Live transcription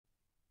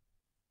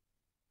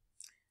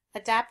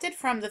Adapted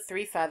from The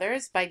Three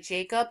Feathers by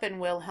Jacob and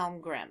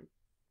Wilhelm Grimm.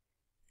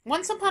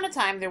 Once upon a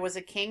time there was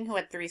a king who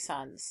had 3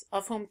 sons,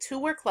 of whom 2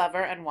 were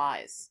clever and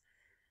wise.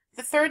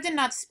 The third did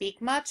not speak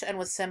much and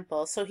was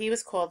simple, so he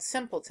was called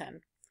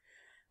Simpleton.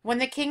 When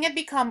the king had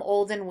become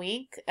old and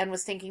weak and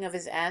was thinking of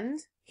his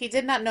end, he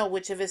did not know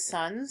which of his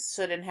sons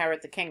should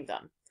inherit the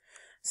kingdom.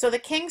 So the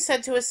king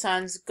said to his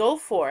sons, "Go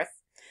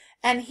forth,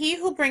 and he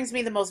who brings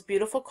me the most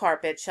beautiful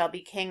carpet shall be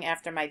king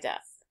after my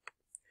death."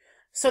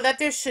 So that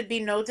there should be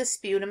no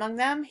dispute among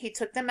them, he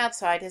took them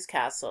outside his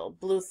castle,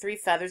 blew 3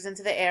 feathers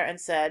into the air, and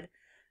said,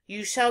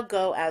 "You shall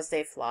go as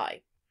they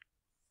fly."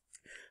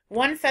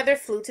 1 feather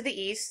flew to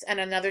the east and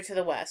another to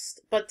the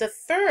west, but the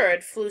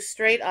third flew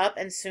straight up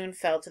and soon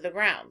fell to the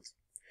ground.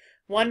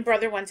 One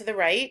brother went to the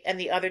right and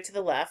the other to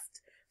the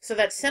left, so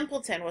that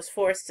Simpleton was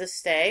forced to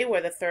stay where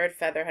the 3rd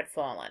feather had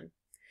fallen.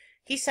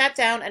 He sat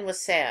down and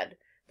was sad,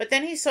 but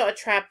then he saw a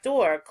trap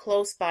door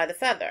close by the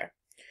feather.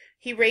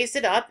 He raised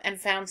it up and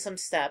found some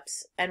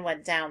steps, and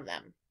went down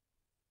them.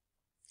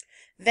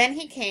 Then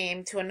he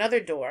came to another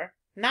door,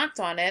 knocked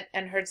on it,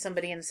 and heard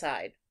somebody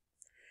inside.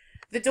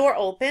 The door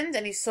opened,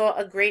 and he saw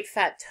a great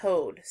fat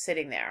toad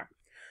sitting there.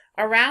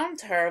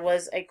 Around her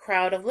was a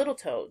crowd of little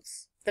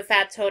toads. The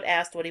fat toad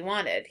asked what he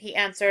wanted. He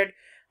answered,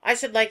 "I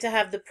should like to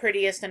have the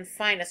prettiest and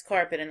finest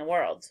carpet in the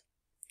world."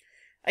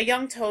 A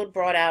young toad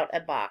brought out a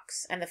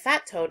box, and the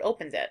fat toad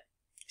opened it.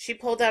 She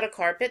pulled out a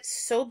carpet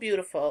so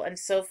beautiful and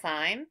so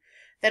fine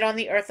that on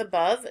the earth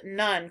above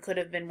none could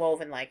have been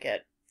woven like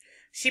it.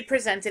 She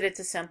presented it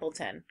to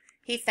Simpleton.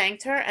 He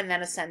thanked her and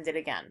then ascended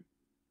again.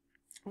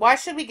 "Why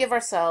should we give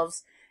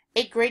ourselves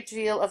a great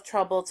deal of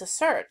trouble to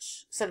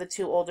search?" said the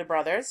 2 older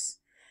brothers.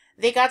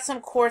 They got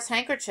some coarse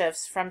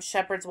handkerchiefs from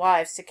shepherds'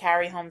 wives to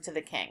carry home to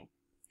the king.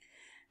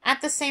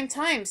 At the same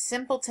time,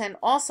 Simpleton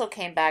also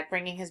came back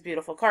bringing his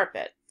beautiful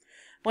carpet.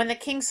 When the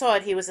king saw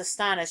it, he was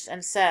astonished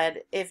and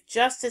said, "If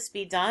justice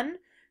be done,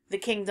 the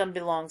kingdom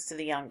belongs to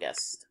the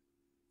youngest."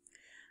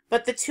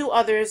 But the 2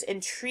 others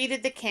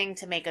entreated the king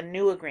to make a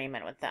new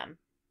agreement with them.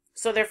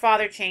 So their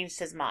father changed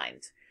his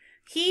mind.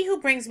 "He who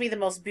brings me the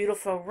most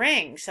beautiful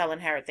ring shall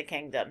inherit the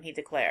kingdom," he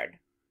declared.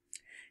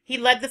 He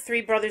led the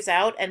 3 brothers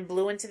out and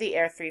blew into the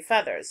air 3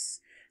 feathers.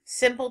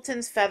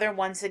 Simpleton's feather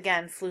once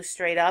again flew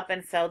straight up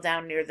and fell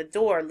down near the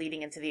door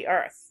leading into the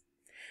earth.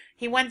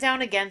 He went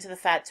down again to the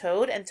fat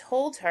toad and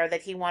told her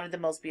that he wanted the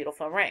most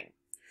beautiful ring.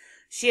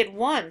 She at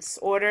once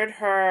ordered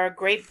her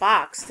great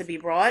box to be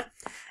brought,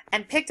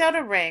 and picked out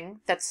a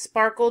ring that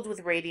sparkled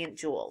with radiant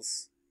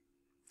jewels.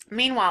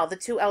 Meanwhile, the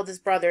 2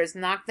 eldest brothers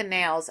knocked the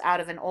nails out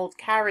of an old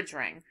carriage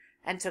ring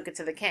and took it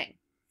to the king.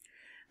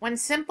 When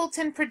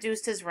Simpleton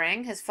produced his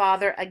ring, his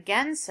father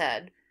again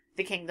said,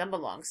 "The kingdom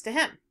belongs to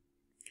him."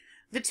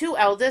 The 2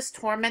 eldest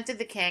tormented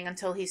the king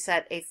until he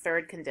set a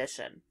 3rd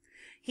condition.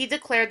 He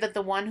declared that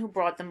the one who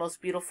brought the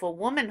most beautiful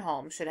woman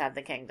home should have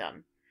the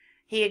kingdom.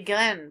 He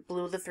again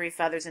blew the 3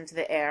 feathers into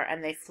the air,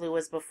 and they flew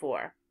as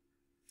before.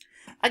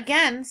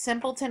 Again,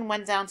 Simpleton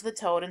went down to the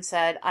toad and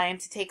said, "I am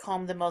to take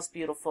home the most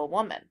beautiful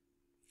woman."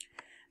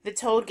 The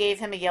toad gave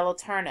him a yellow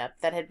turnip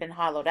that had been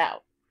hollowed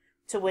out,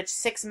 to which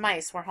 6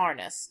 mice were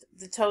harnessed.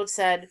 The toad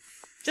said,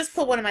 "Just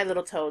put one of my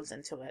little toads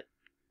into it."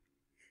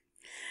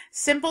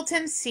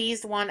 Simpleton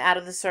seized one out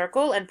of the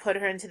circle and put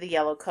her into the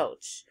yellow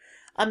coach.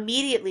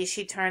 Immediately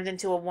she turned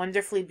into a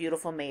wonderfully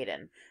beautiful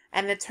maiden,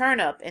 and the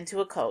turnip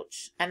into a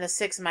coach, and the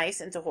 6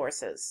 mice into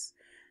horses.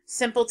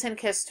 Simpleton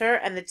kissed her,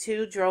 and the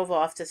 2 drove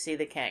off to see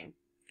the king.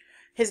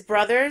 His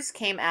brothers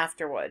came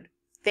afterward.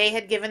 They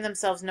had given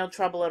themselves no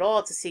trouble at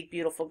all to seek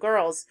beautiful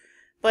girls,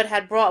 but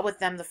had brought with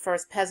them the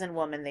first peasant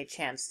woman they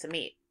chanced to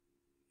meet.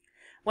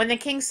 When the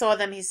king saw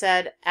them, he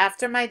said,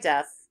 "After my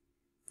death,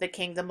 the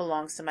kingdom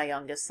belongs to my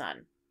youngest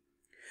son."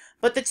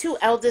 But the 2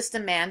 eldest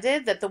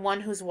demanded that the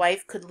one whose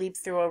wife could leap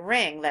through a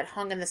ring that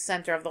hung in the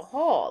center of the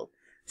hall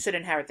should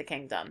inherit the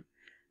kingdom.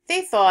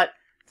 They thought,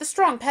 "The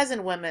strong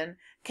peasant woman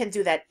can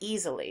do that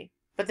easily,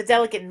 but the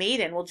delicate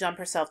maiden will jump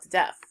herself to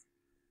death."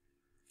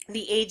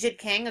 The aged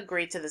king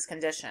agreed to this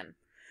condition.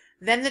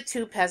 Then the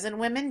 2 peasant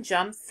women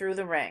jumped through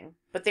the ring,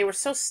 but they were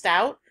so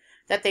stout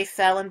that they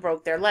fell and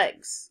broke their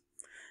legs.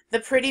 The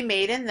pretty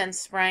maiden then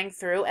sprang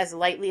through as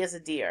lightly as a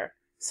deer,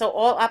 so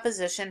all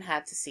opposition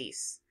had to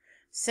cease.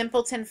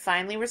 Simpleton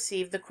finally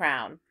received the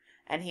crown,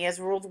 and he has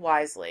ruled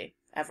wisely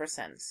ever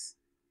since.